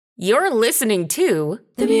You're listening to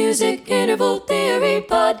the Music Interval Theory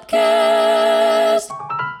Podcast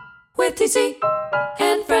with TC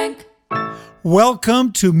and Frank.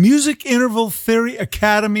 Welcome to Music Interval Theory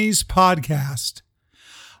Academy's podcast.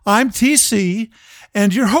 I'm TC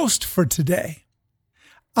and your host for today.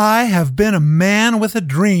 I have been a man with a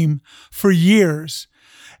dream for years,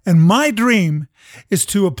 and my dream is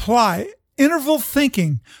to apply interval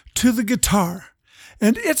thinking to the guitar.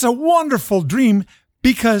 And it's a wonderful dream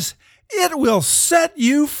because it will set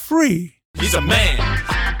you free. He's a man.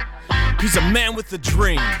 He's a man with a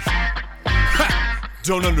dream. Ha!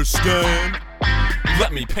 Don't understand?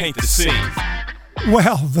 Let me paint the scene.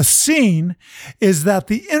 Well, the scene is that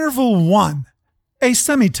the interval 1, a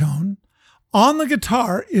semitone, on the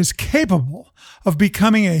guitar is capable of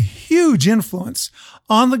becoming a huge influence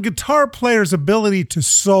on the guitar player's ability to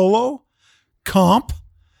solo, comp,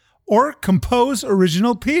 or compose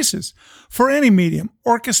original pieces for any medium,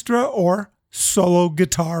 orchestra or solo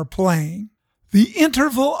guitar playing. The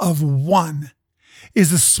interval of 1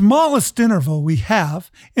 is the smallest interval we have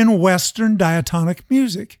in Western diatonic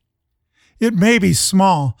music. It may be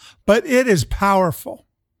small, but it is powerful.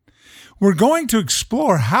 We're going to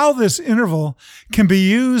explore how this interval can be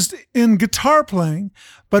used in guitar playing,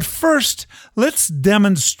 but first, let's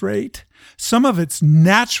demonstrate some of its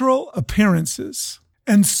natural appearances.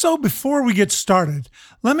 And so before we get started,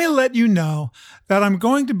 let me let you know that I'm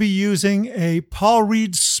going to be using a Paul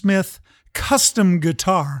Reed Smith custom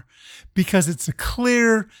guitar because it's a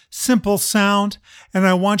clear, simple sound, and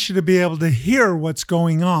I want you to be able to hear what's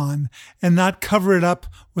going on and not cover it up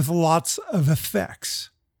with lots of effects.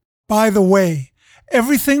 By the way,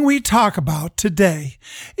 everything we talk about today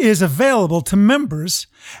is available to members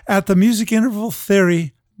at the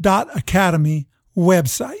musicintervaltheory.academy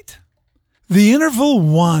website. The interval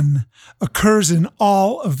 1 occurs in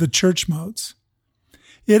all of the church modes.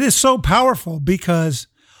 It is so powerful because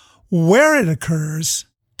where it occurs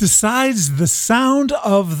decides the sound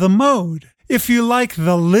of the mode. If you like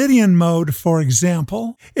the Lydian mode, for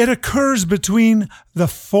example, it occurs between the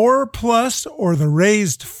 4+ or the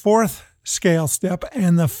raised 4th scale step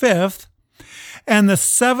and the 5th, and the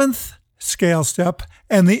 7th scale step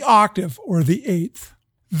and the octave or the 8th.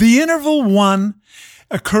 The interval 1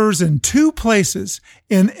 occurs in 2 places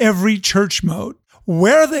in every church mode.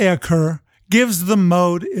 Where they occur gives the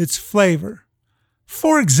mode its flavor.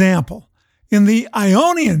 For example, in the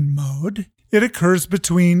Ionian mode, it occurs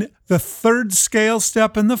between the 3rd scale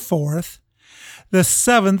step and the 4th, the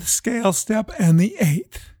 7th scale step and the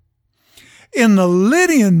 8th. In the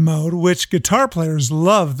Lydian mode, which guitar players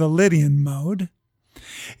love the Lydian mode,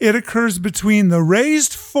 it occurs between the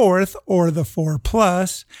raised 4th or the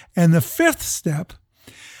 4+ and the 5th step,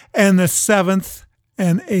 and the 7th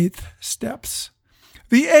and 8th steps.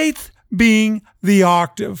 The 8th being the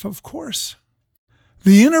octave, of course.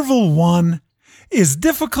 The interval 1 is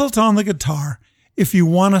difficult on the guitar if you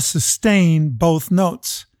want to sustain both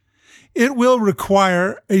notes. It will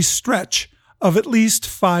require a stretch of at least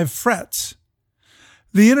 5 frets.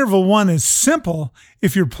 The interval 1 is simple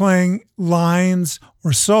if you're playing lines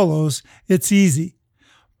or solos, it's easy.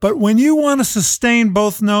 But when you want to sustain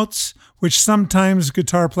both notes, which sometimes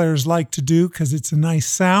guitar players like to do because it's a nice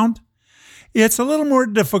sound, it's a little more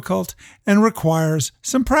difficult and requires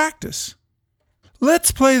some practice.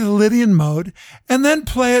 Let's play the Lydian mode and then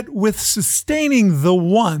play it with sustaining the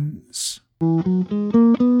ones.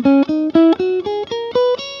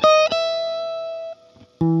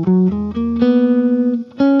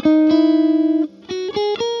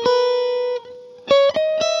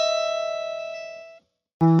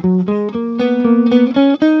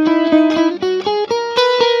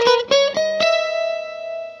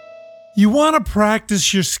 You want to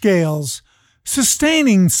practice your scales,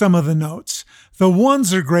 sustaining some of the notes. The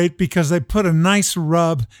ones are great because they put a nice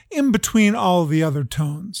rub in between all the other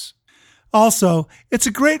tones. Also, it's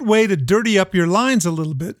a great way to dirty up your lines a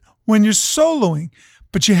little bit when you're soloing,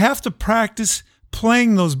 but you have to practice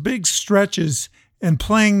playing those big stretches and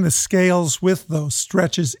playing the scales with those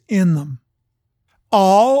stretches in them.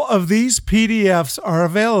 All of these PDFs are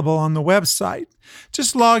available on the website.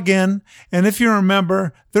 Just log in, and if you're a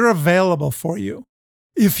member, they're available for you.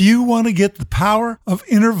 If you want to get the power of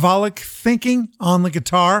intervallic thinking on the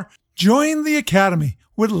guitar, join the Academy.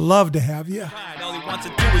 Would love to have you. All he wants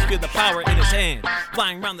to do is feel the power in his hand,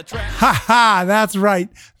 flying around the track. Ha ha, that's right.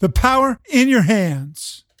 The power in your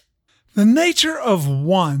hands. The nature of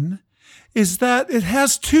 1 is that it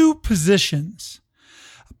has 2 positions.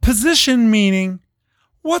 Position meaning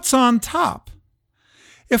what's on top.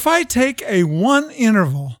 If I take a 1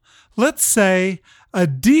 interval, let's say a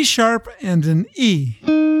D sharp and an E,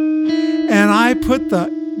 and I put the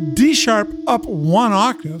D sharp up 1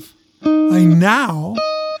 octave, I now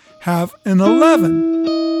have an 11.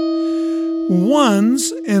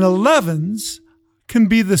 1s and 11s can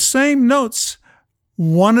be the same notes.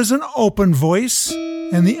 One is an open voice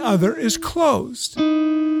and the other is closed.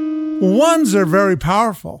 1s are very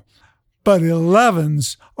powerful, but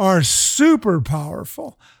 11s are super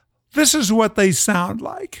powerful. This is what they sound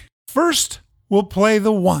like. First, we'll play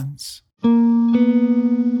the 1s.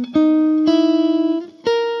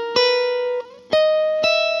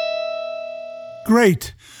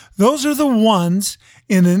 Great. Those are the 1s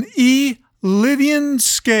in an E Lydian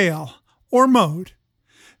scale or mode.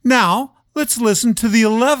 Now, let's listen to the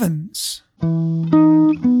 11s.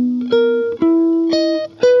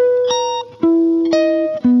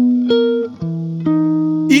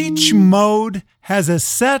 Each mode has a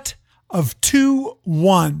set of 2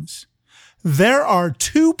 1s. There are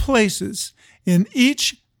 2 places in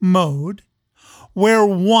each mode where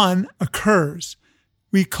 1 occurs.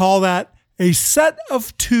 We call that a set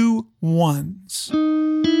of 2 1s.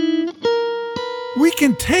 We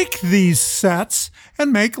can take these sets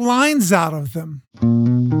and make lines out of them.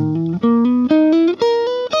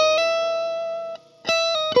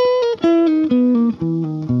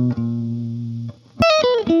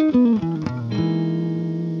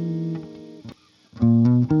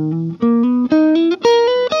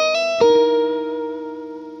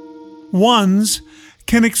 Ones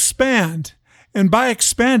can expand, and by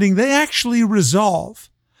expanding, they actually resolve.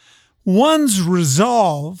 1s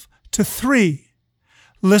resolve to 3.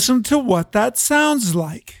 Listen to what that sounds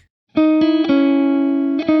like.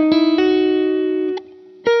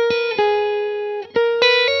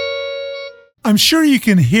 I'm sure you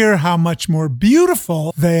can hear how much more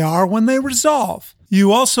beautiful they are when they resolve.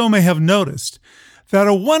 You also may have noticed that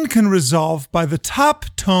a 1 can resolve by the top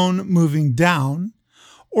tone moving down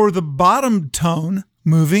or the bottom tone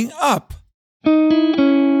moving up.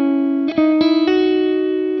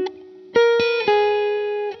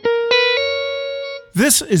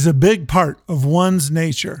 This is a big part of one's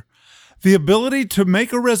nature, the ability to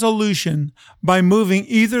make a resolution by moving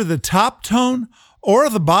either the top tone or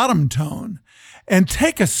the bottom tone and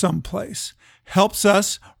take us someplace helps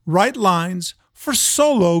us write lines for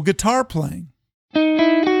solo guitar playing.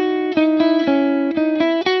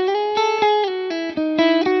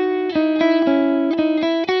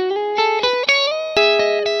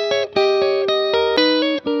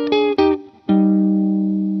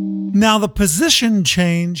 Now, the position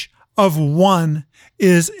change of 1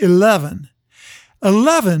 is 11.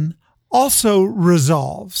 11 also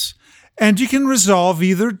resolves, and you can resolve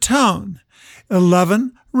either tone.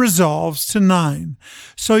 11 resolves to 9.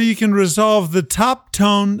 So you can resolve the top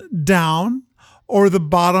tone down or the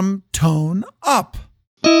bottom tone up.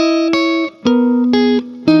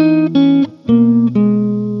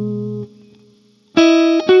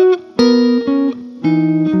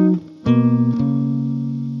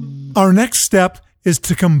 Our next step is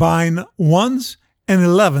to combine 1s and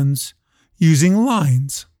 11s using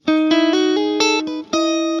lines.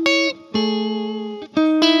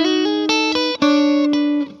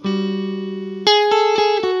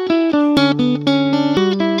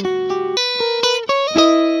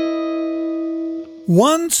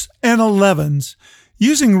 Ones and 11s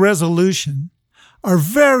using resolution are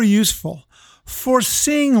very useful for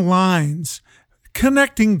seeing lines,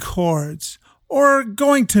 connecting chords, or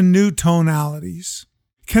going to new tonalities.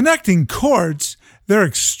 Connecting chords, they're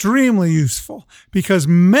extremely useful because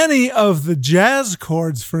many of the jazz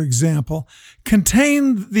chords, for example,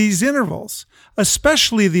 contain these intervals,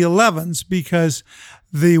 especially the 11s, because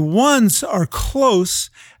the 1s are close,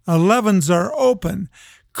 11s are open.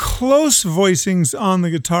 Close voicings on the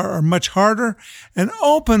guitar are much harder, and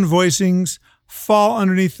open voicings fall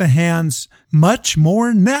underneath the hands much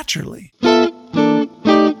more naturally.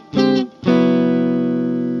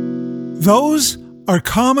 Those are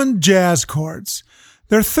common jazz chords.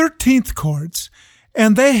 They're 13th chords,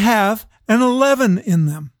 and they have an 11 in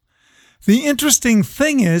them. The interesting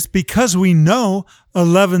thing is, because we know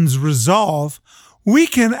 11s resolve, we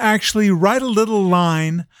can actually write a little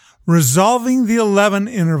line resolving the 11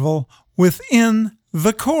 interval within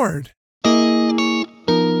the chord.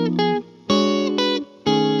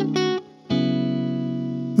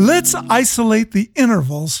 Let's isolate the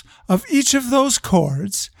intervals of each of those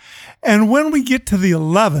chords, and when we get to the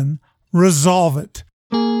 11, resolve it.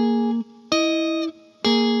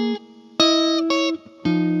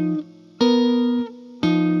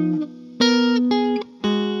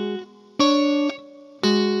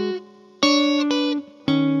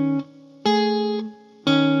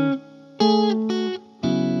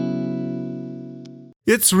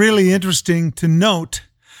 It's really interesting to note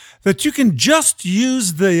that you can just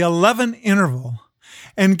use the 11 interval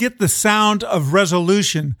and get the sound of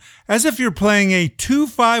resolution as if you're playing a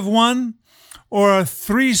 2-5-1 or a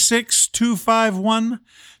 3-6-2-5-1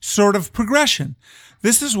 sort of progression.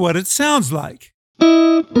 This is what it sounds like.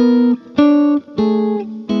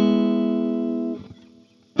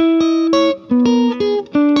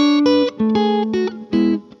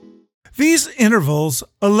 These intervals,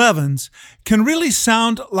 11s, can really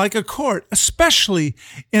sound like a chord, especially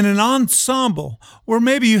in an ensemble where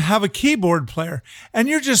maybe you have a keyboard player and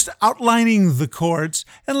you're just outlining the chords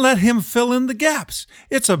and let him fill in the gaps.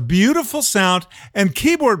 It's a beautiful sound, and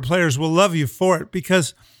keyboard players will love you for it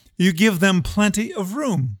because you give them plenty of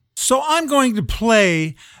room. So I'm going to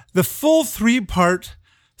play the full 3-part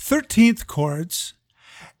 13th chords,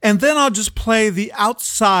 and then I'll just play the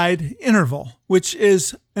outside interval, which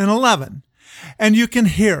is an 11. And you can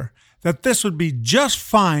hear that this would be just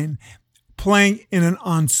fine playing in an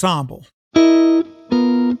ensemble.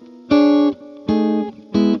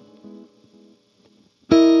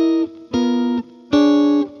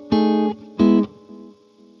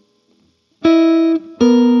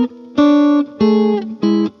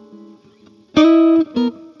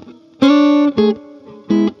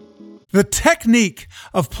 The technique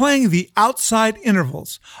of playing the outside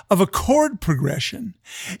intervals of a chord progression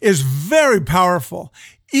is very powerful,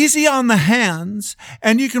 easy on the hands,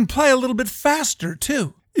 and you can play a little bit faster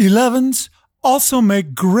too. 11s also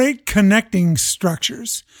make great connecting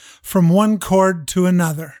structures from one chord to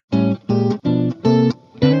another.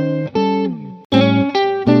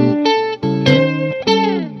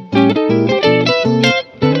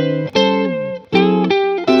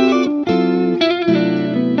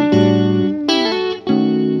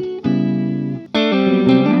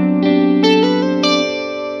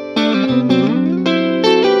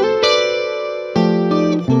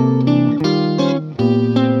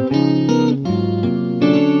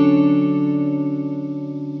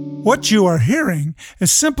 What you are hearing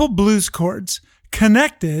is simple blues chords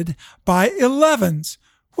connected by 11s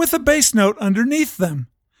with a bass note underneath them.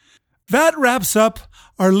 That wraps up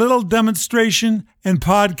our little demonstration and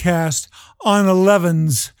podcast on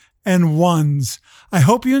 11s and 1s. I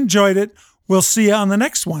hope you enjoyed it. We'll see you on the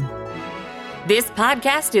next one. This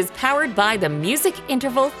podcast is powered by the Music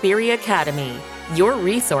Interval Theory Academy, your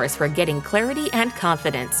resource for getting clarity and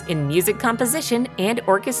confidence in music composition and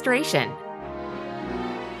orchestration.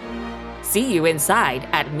 See you inside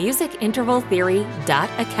at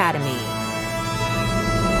musicintervaltheory.academy.